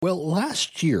Well,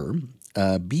 last year,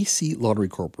 BC Lottery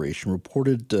Corporation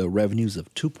reported revenues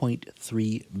of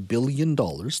 $2.3 billion.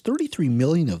 $33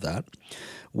 million of that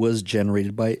was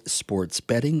generated by sports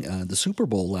betting. The Super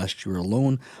Bowl last year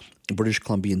alone, British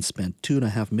Columbians spent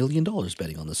 $2.5 million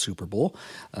betting on the Super Bowl.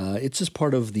 It's just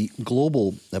part of the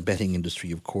global betting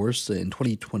industry, of course. In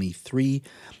 2023,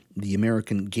 the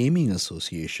American Gaming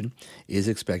Association is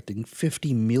expecting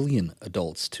 50 million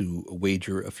adults to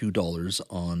wager a few dollars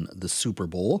on the Super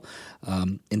Bowl.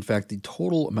 In fact, the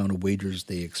total amount of wagers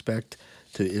they expect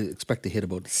to hit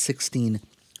about $16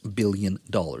 billion.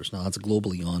 Now, that's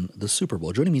globally on the Super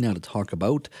Bowl. Joining me now to talk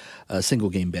about single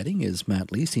game betting is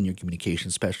Matt Lee, Senior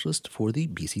Communications Specialist for the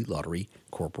BC Lottery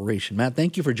Corporation. Matt,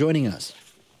 thank you for joining us.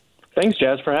 Thanks,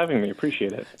 Jazz, for having me.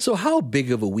 Appreciate it. So how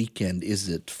big of a weekend is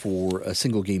it for a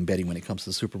single-game betting when it comes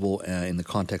to the Super Bowl in the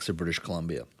context of British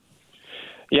Columbia?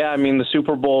 Yeah, I mean, the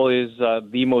Super Bowl is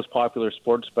the most popular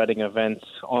sports betting event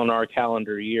on our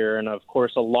calendar year. And, of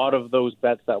course, a lot of those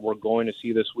bets that we're going to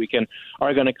see this weekend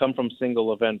are going to come from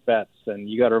single-event bets. And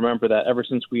you got to remember that ever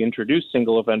since we introduced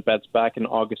single-event bets back in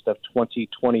August of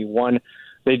 2021,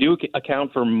 they do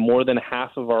account for more than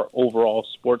half of our overall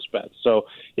sports bets. So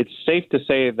it's safe to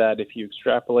say that if you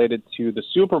extrapolate it to the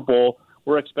Super Bowl,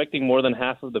 we're expecting more than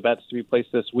half of the bets to be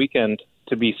placed this weekend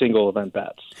to be single-event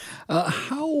bets.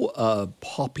 How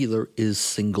popular is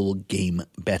single-game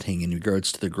betting in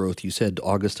regards to the growth? You said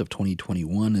August of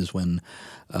 2021 is when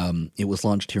it was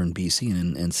launched here in BC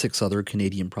and 6 other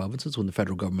Canadian provinces when the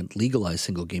federal government legalized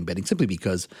single-game betting, simply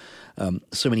because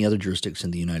so many other jurisdictions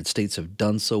in the United States have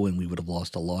done so, and we would have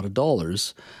lost a lot of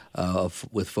dollars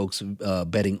with folks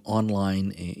betting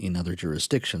online in other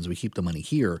jurisdictions. We keep the money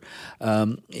here.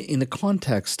 In the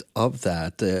context of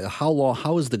that,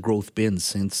 how has the growth been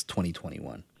since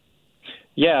 2021?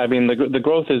 Yeah, I mean, the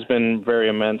growth has been very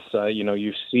immense.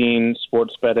 You've seen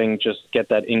sports betting just get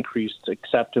that increased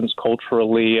acceptance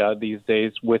culturally these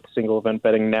days with single-event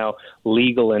betting now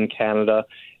legal in Canada.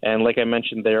 And like I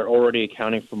mentioned, they're already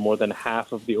accounting for more than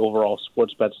half of the overall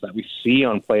sports bets that we see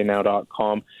on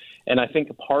PlayNow.com. And I think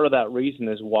a part of that reason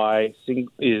is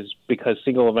because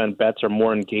single-event bets are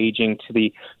more engaging to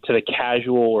the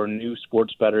casual or new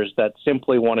sports bettors that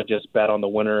simply want to just bet on the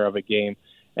winner of a game.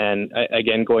 And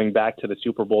again, going back to the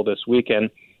Super Bowl this weekend,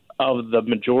 of the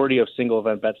majority of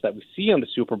single-event bets that we see on the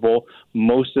Super Bowl,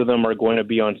 most of them are going to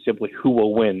be on simply who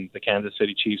will win, the Kansas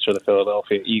City Chiefs or the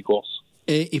Philadelphia Eagles.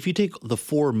 If you take the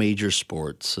 4 major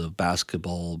sports of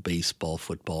basketball, baseball,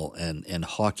 football, and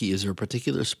hockey, is there a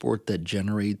particular sport that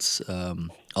generates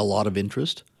a lot of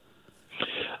interest?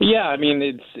 Yeah, I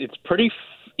mean, it's pretty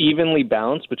evenly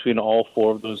balanced between all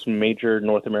 4 of those major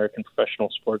North American professional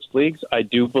sports leagues. I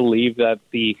do believe that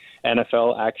the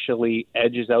NFL actually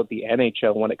edges out the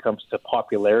NHL when it comes to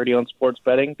popularity on sports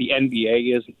betting. The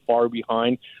NBA isn't far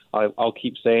behind. I'll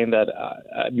keep saying that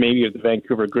maybe if the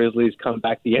Vancouver Grizzlies come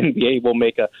back, the NBA will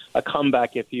make a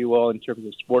comeback, if you will, in terms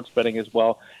of sports betting as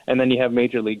well. And then you have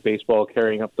Major League Baseball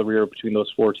carrying up the rear between those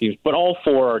 4 teams. But all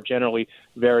 4 are generally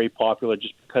very popular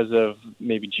just because of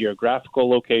maybe geographical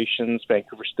locations.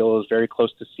 Vancouver still is very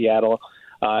close to Seattle,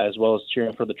 as well as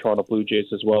cheering for the Toronto Blue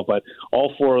Jays as well. But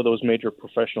all 4 of those major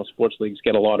professional sports leagues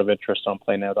get a lot of interest on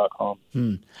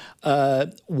PlayNow.com.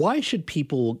 Why should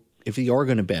people, if they are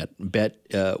going to bet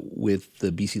with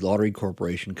the BC Lottery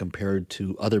Corporation compared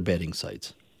to other betting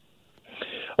sites?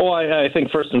 Well, I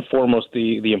think first and foremost,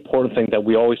 the important thing that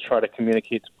we always try to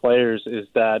communicate to players is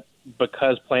that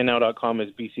because PlayNow.com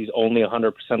is BC's only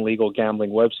 100% legal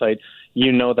gambling website,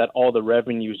 you know that all the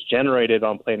revenues generated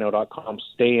on PlayNow.com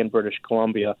stay in British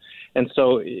Columbia. And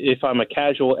so if I'm a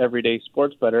casual, everyday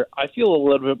sports bettor, I feel a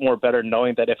little bit more better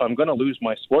knowing that if I'm going to lose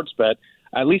my sports bet,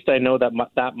 at least I know that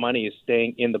that money is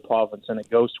staying in the province and it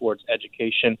goes towards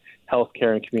education,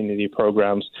 healthcare, and community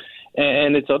programs.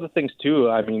 And it's other things, too.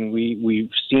 I mean, we've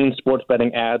seen sports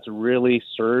betting ads really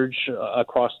surge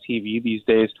across TV these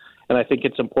days. And I think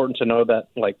it's important to know that,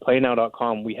 like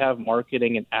PlayNow.com, we have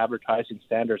marketing and advertising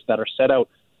standards that are set out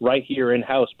right here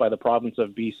in-house by the province of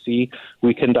BC.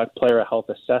 We conduct player health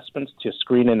assessments to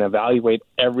screen and evaluate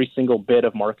every single bit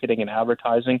of marketing and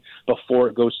advertising before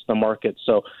it goes to the market.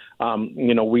 So,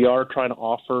 we are trying to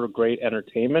offer great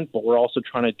entertainment, but we're also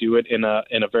trying to do it in a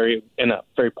very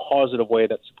positive way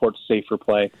that supports safer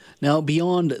play. Now,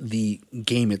 beyond the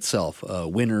game itself, a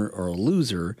winner or a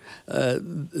loser,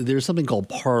 there's something called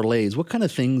parlays. What kind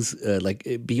of things,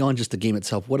 beyond just the game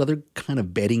itself, what other kind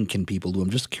of betting can people do?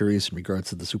 I'm just curious in regards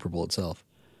to the Super Bowl itself.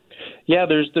 Yeah,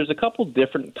 there's a couple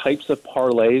different types of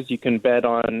parlays you can bet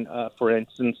on. For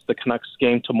instance, the Canucks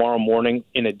game tomorrow morning,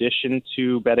 in addition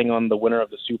to betting on the winner of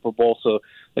the Super Bowl. So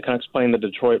the Canucks playing the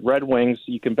Detroit Red Wings,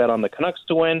 you can bet on the Canucks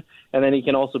to win, and then you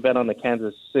can also bet on the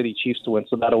Kansas City Chiefs to win.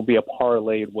 So that'll be a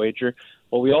parlayed wager.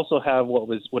 But we also have what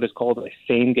is called a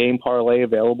same-game parlay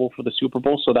available for the Super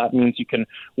Bowl. So that means you can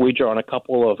wager on a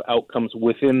couple of outcomes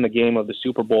within the game of the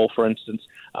Super Bowl. For instance,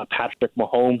 Patrick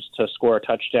Mahomes to score a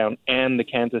touchdown and the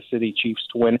Kansas City Chiefs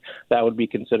to win. That would be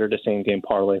considered a same-game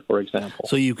parlay, for example.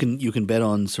 So you can bet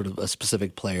on sort of a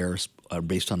specific player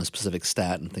based on a specific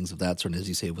stat and things of that sort, as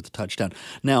you say, with the touchdown.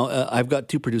 Now, I've got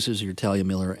two producers here, Talia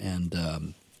Miller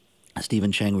and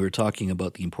Stephen Chang. We were talking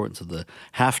about the importance of the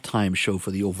halftime show for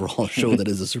the overall show that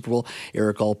is the Super Bowl.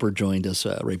 Eric Alper joined us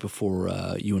right before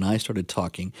you and I started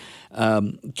talking.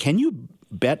 Can you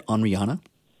bet on Rihanna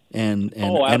and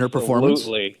her performance?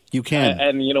 Absolutely. You can.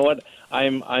 And you know what?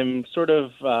 I'm sort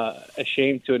of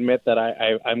ashamed to admit that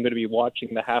I'm going to be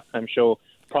watching the halftime show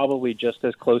probably just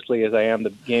as closely as I am the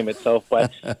game itself.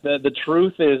 But the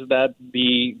truth is that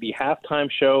the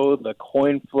halftime show, the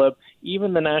coin flip,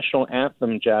 even the national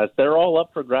anthem, Jazz, they're all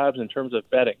up for grabs in terms of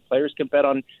betting. Players can bet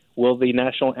on, will the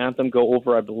national anthem go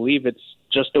over, I believe it's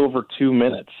just over 2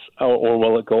 minutes, or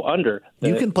will it go under?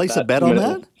 You can place a bet on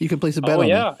that? You can place a bet on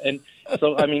that? Oh, yeah. And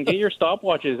so, I mean, get your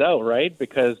stopwatches out, right?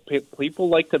 Because people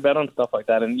like to bet on stuff like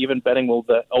that. And even betting, will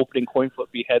the opening coin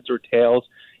flip be heads or tails?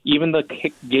 Even the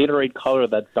Gatorade color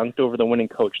that's dunked over the winning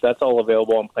coach, that's all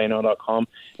available on PlayNow.com.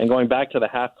 And going back to the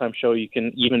halftime show, you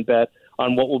can even bet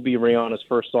on what will be Rihanna's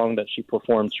first song that she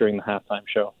performs during the halftime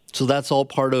show. So that's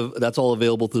all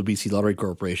available through the BC Lottery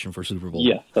Corporation for Super Bowl.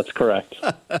 Yes, that's correct.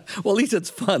 Well, at least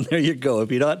it's fun. There you go. If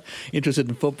you're not interested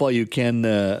in football, you can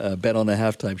bet on the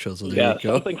halftime show. So there you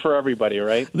go. Something for everybody,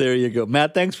 right? There you go.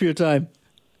 Matt, thanks for your time.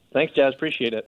 Thanks, Jazz. Appreciate it.